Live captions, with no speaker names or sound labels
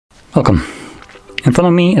Welcome. In front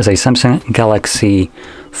of me is a Samsung Galaxy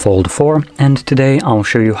Fold4, and today I'll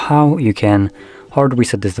show you how you can hard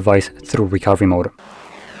reset this device through recovery mode.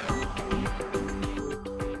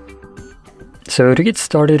 So to get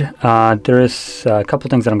started, there is a couple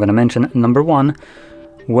things that I'm going to mention. Number one,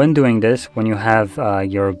 when doing this, when you have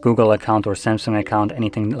your Google account or Samsung account,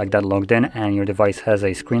 anything like that logged in, and your device has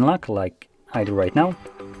a screen lock like I do right now,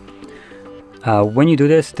 when you do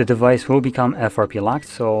this, the device will become FRP locked,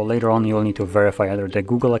 so later on you will need to verify either the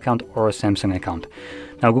Google account or a Samsung account.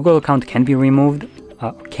 Now, Google account can be removed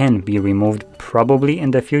probably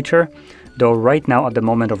in the future, though right now at the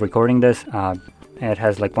moment of recording this, it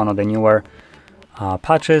has like one of the newer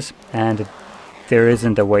patches, and there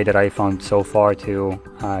isn't a way that I found so far to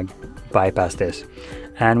bypass this.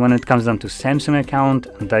 And when it comes down to Samsung account,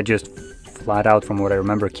 that just flat out, from what I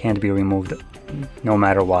remember, can't be removed no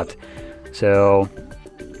matter what. So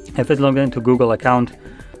if it's logged into Google account,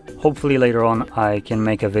 hopefully later on I can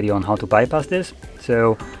make a video on how to bypass this.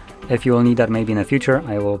 So if you will need that maybe in the future,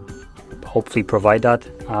 I will hopefully provide that,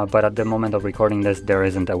 but at the moment of recording this, there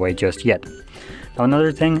isn't a way just yet. Now,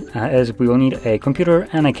 another thing is we will need a computer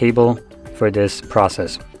and a cable for this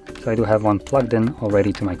process. So I do have one plugged in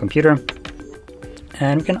already to my computer,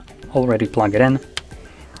 and we can already plug it in.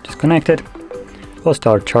 Just connect it. We'll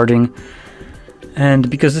start charging. And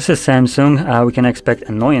because this is Samsung, we can expect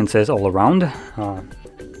annoyances all around.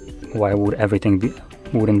 Why would everything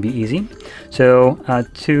wouldn't be easy? So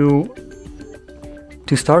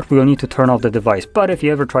to start, we will need to turn off the device. But if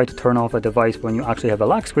you ever try to turn off a device when you actually have a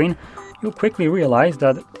lock screen, you'll quickly realize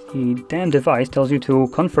that the damn device tells you to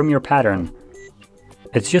confirm your pattern.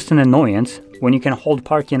 It's just an annoyance when you can hold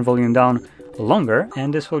Power key and volume down longer,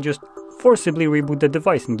 and this will just forcibly reboot the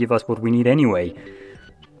device and give us what we need anyway.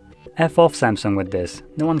 F off Samsung with this,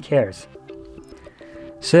 no one cares.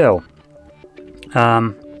 So,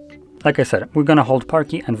 like I said, we're gonna hold Power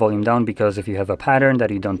key and volume down because if you have a pattern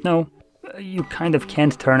that you don't know, you kind of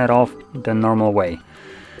can't turn it off the normal way.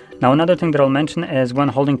 Now, another thing that I'll mention is when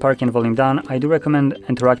holding Power key and volume down, I do recommend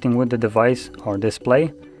interacting with the device or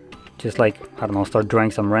display. Just like, I don't know, start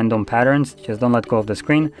drawing some random patterns, just don't let go of the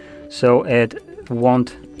screen, so it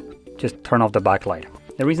won't just turn off the backlight.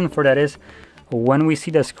 The reason for that is, when we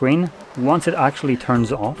see the screen, once it actually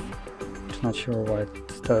turns off, I'm not sure why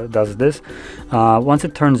it does this, once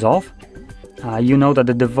it turns off, you know that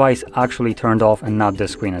the device actually turned off and not the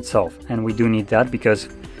screen itself. And we do need that because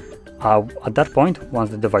at that point,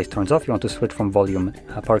 once the device turns off, you want to switch from volume,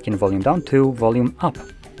 Power key and volume down to volume up.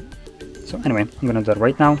 So anyway, I'm gonna do that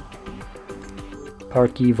right now. Power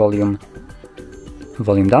key, volume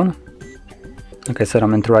down. Like I said,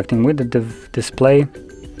 I'm interacting with the display.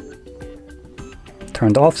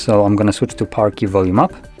 Turned off, so I'm gonna switch to Power key, volume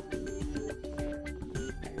up.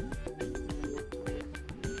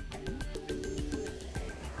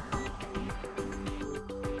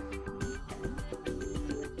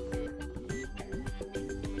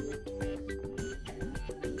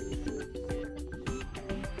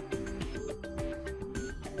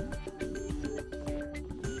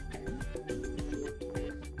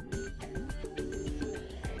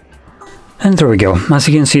 And there we go. As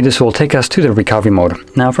you can see, this will take us to the recovery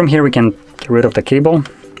mode. Now from here we can get rid of the cable.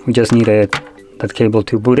 We just need that cable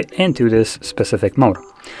to boot it into this specific mode.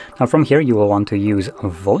 Now from here you will want to use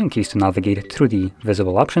volume keys to navigate through the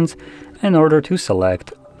visible options in order to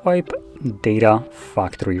select Wipe Data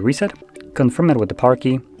Factory Reset, confirm it with the Power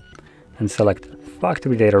key, and select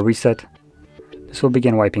Factory Data Reset. This will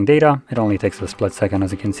begin wiping data. It only takes a split second,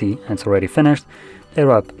 as you can see, and it's already finished. Data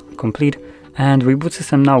wipe complete. And reboot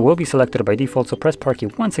system now will be selected by default, so press Power key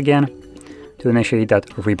once again to initiate that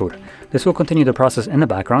reboot. This will continue the process in the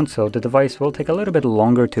background, so the device will take a little bit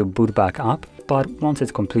longer to boot back up, but once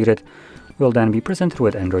it's completed, we'll then be presented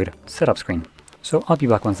with Android setup screen. So I'll be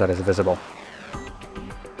back once that is visible.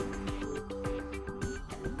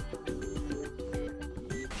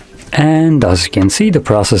 And as you can see, the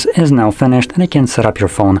process is now finished, and you can set up your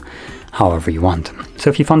phone however you want. So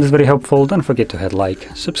if you found this very helpful, don't forget to hit like,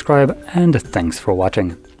 subscribe, and thanks for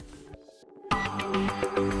watching.